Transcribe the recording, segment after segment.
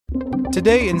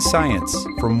Today in Science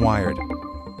from Wired.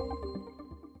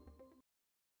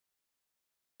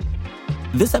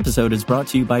 This episode is brought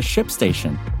to you by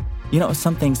ShipStation. You know,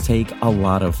 some things take a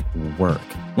lot of work,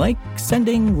 like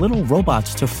sending little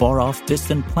robots to far-off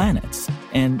distant planets.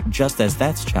 And just as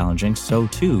that's challenging, so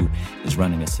too is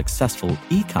running a successful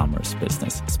e-commerce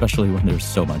business, especially when there's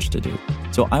so much to do.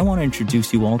 So I want to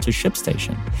introduce you all to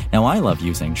ShipStation. Now, I love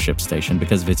using ShipStation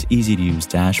because of its easy-to-use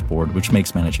dashboard, which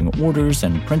makes managing orders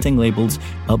and printing labels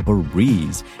a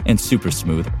breeze and super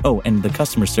smooth. Oh, and the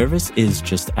customer service is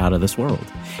just out of this world.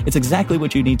 It's exactly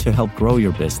what you need to help grow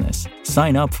your business.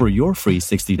 Sign up for your free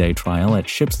 60-day trial at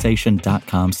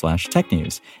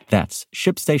shipstation.com/technews. That's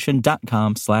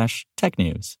shipstation.com/technews.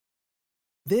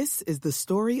 This is the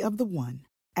story of the one.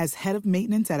 As head of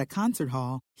maintenance at a concert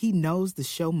hall, he knows the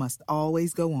show must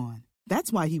always go on.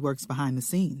 That's why he works behind the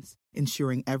scenes,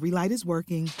 ensuring every light is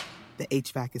working, the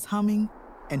HVAC is humming,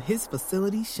 and his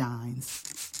facility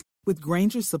shines. With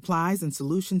Grainger's supplies and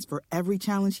solutions for every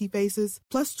challenge he faces,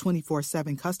 plus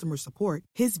 24/7 customer support,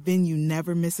 his venue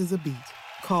never misses a beat.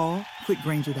 Call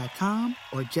quickgrainger.com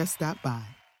or just stop by.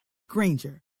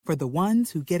 Grainger, for the ones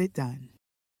who get it done.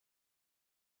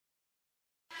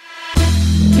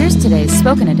 Here's today's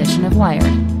spoken edition of Wired.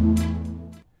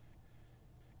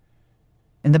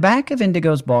 In the back of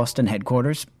Indigo's Boston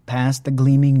headquarters, past the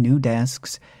gleaming new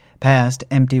desks, past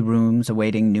empty rooms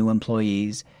awaiting new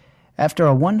employees, after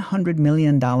a $100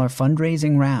 million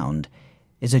fundraising round,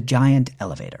 is a giant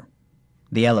elevator.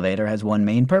 The elevator has one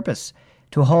main purpose: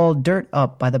 to haul dirt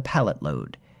up by the pallet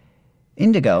load.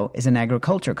 Indigo is an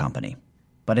agriculture company,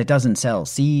 but it doesn't sell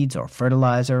seeds or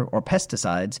fertilizer or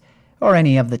pesticides or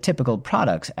any of the typical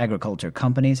products agriculture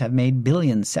companies have made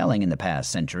billions selling in the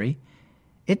past century.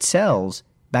 It sells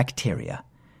bacteria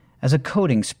as a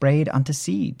coating sprayed onto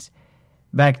seeds.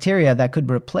 Bacteria that could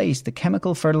replace the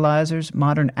chemical fertilizers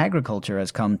modern agriculture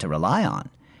has come to rely on.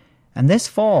 And this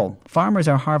fall, farmers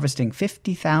are harvesting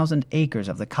 50,000 acres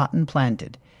of the cotton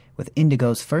planted with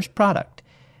Indigo's first product,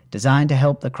 designed to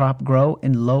help the crop grow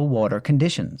in low-water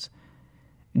conditions.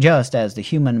 Just as the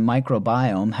human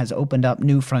microbiome has opened up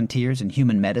new frontiers in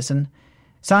human medicine,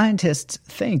 scientists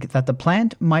think that the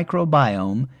plant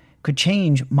microbiome could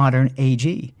change modern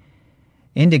AG.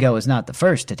 Indigo is not the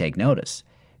first to take notice.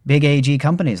 Big AG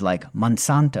companies like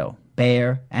Monsanto,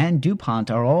 Bayer, and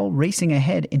DuPont are all racing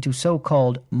ahead into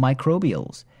so-called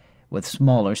microbials, with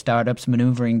smaller startups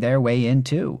maneuvering their way in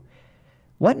too.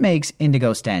 What makes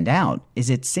Indigo stand out is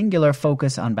its singular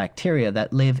focus on bacteria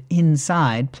that live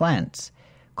inside plants,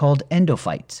 called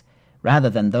endophytes, rather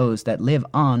than those that live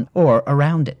on or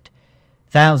around it.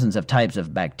 Thousands of types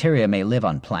of bacteria may live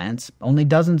on plants, only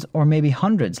dozens or maybe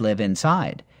hundreds live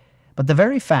inside. But the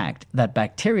very fact that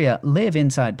bacteria live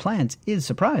inside plants is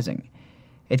surprising.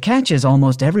 It catches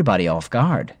almost everybody off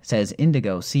guard, says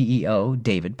Indigo CEO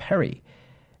David Perry.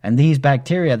 And these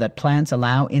bacteria that plants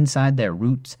allow inside their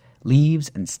roots, leaves,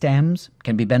 and stems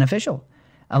can be beneficial,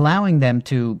 allowing them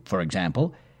to, for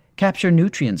example, capture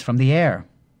nutrients from the air.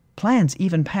 Plants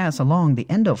even pass along the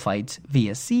endophytes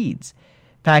via seeds,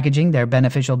 packaging their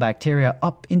beneficial bacteria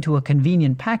up into a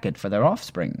convenient packet for their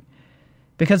offspring.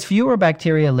 Because fewer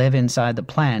bacteria live inside the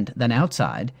plant than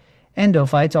outside,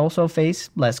 endophytes also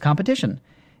face less competition,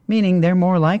 meaning they're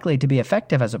more likely to be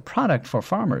effective as a product for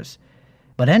farmers.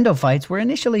 But endophytes were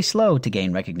initially slow to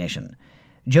gain recognition.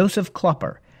 Joseph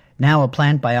Klopper, now a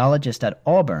plant biologist at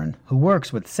Auburn who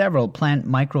works with several plant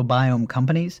microbiome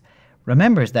companies,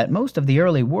 remembers that most of the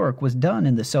early work was done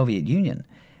in the Soviet Union,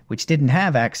 which didn't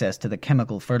have access to the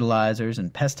chemical fertilizers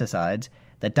and pesticides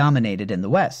that dominated in the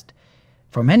West.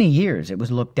 For many years it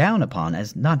was looked down upon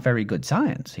as not very good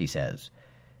science, he says.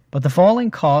 But the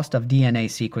falling cost of DNA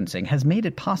sequencing has made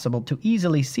it possible to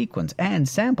easily sequence and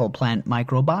sample plant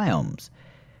microbiomes.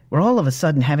 We're all of a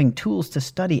sudden having tools to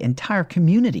study entire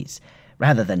communities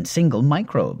rather than single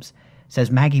microbes, says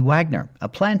Maggie Wagner, a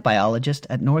plant biologist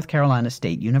at North Carolina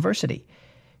State University.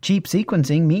 Cheap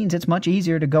sequencing means it's much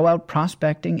easier to go out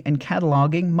prospecting and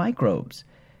cataloging microbes.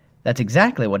 That's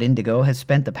exactly what Indigo has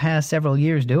spent the past several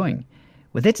years doing.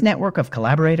 With its network of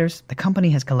collaborators, the company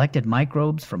has collected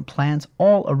microbes from plants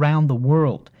all around the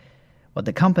world. What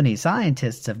the company's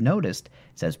scientists have noticed,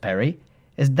 says Perry,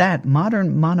 is that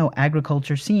modern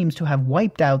monoagriculture seems to have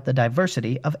wiped out the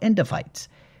diversity of endophytes,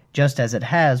 just as it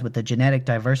has with the genetic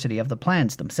diversity of the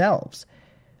plants themselves.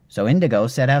 So Indigo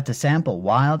set out to sample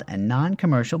wild and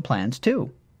non-commercial plants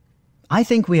too. I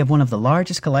think we have one of the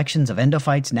largest collections of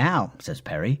endophytes now, says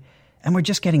Perry, and we're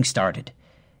just getting started.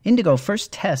 Indigo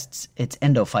first tests its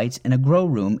endophytes in a grow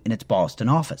room in its Boston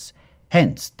office,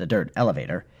 hence the dirt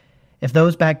elevator. If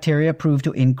those bacteria prove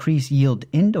to increase yield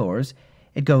indoors,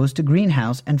 it goes to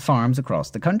greenhouse and farms across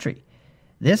the country.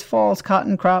 This fall's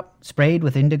cotton crop, sprayed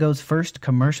with Indigo's first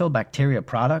commercial bacteria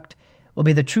product, will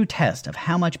be the true test of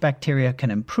how much bacteria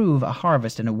can improve a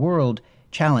harvest in a world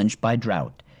challenged by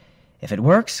drought. If it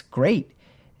works, great.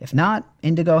 If not,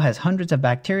 Indigo has hundreds of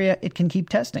bacteria it can keep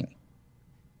testing.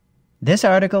 This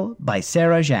article by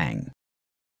Sarah Zhang.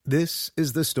 This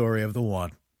is the story of the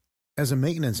one. As a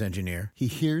maintenance engineer, he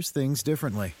hears things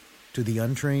differently. To the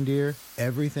untrained ear,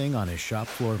 everything on his shop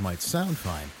floor might sound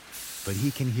fine, but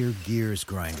he can hear gears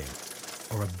grinding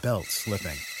or a belt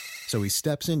slipping. So he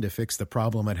steps in to fix the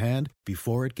problem at hand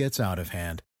before it gets out of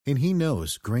hand. And he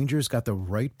knows Grainger's got the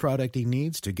right product he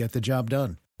needs to get the job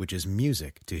done, which is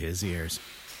music to his ears.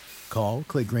 Call,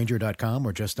 click Grainger.com,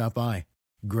 or just stop by.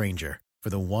 Grainger, for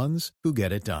the ones who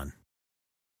get it done.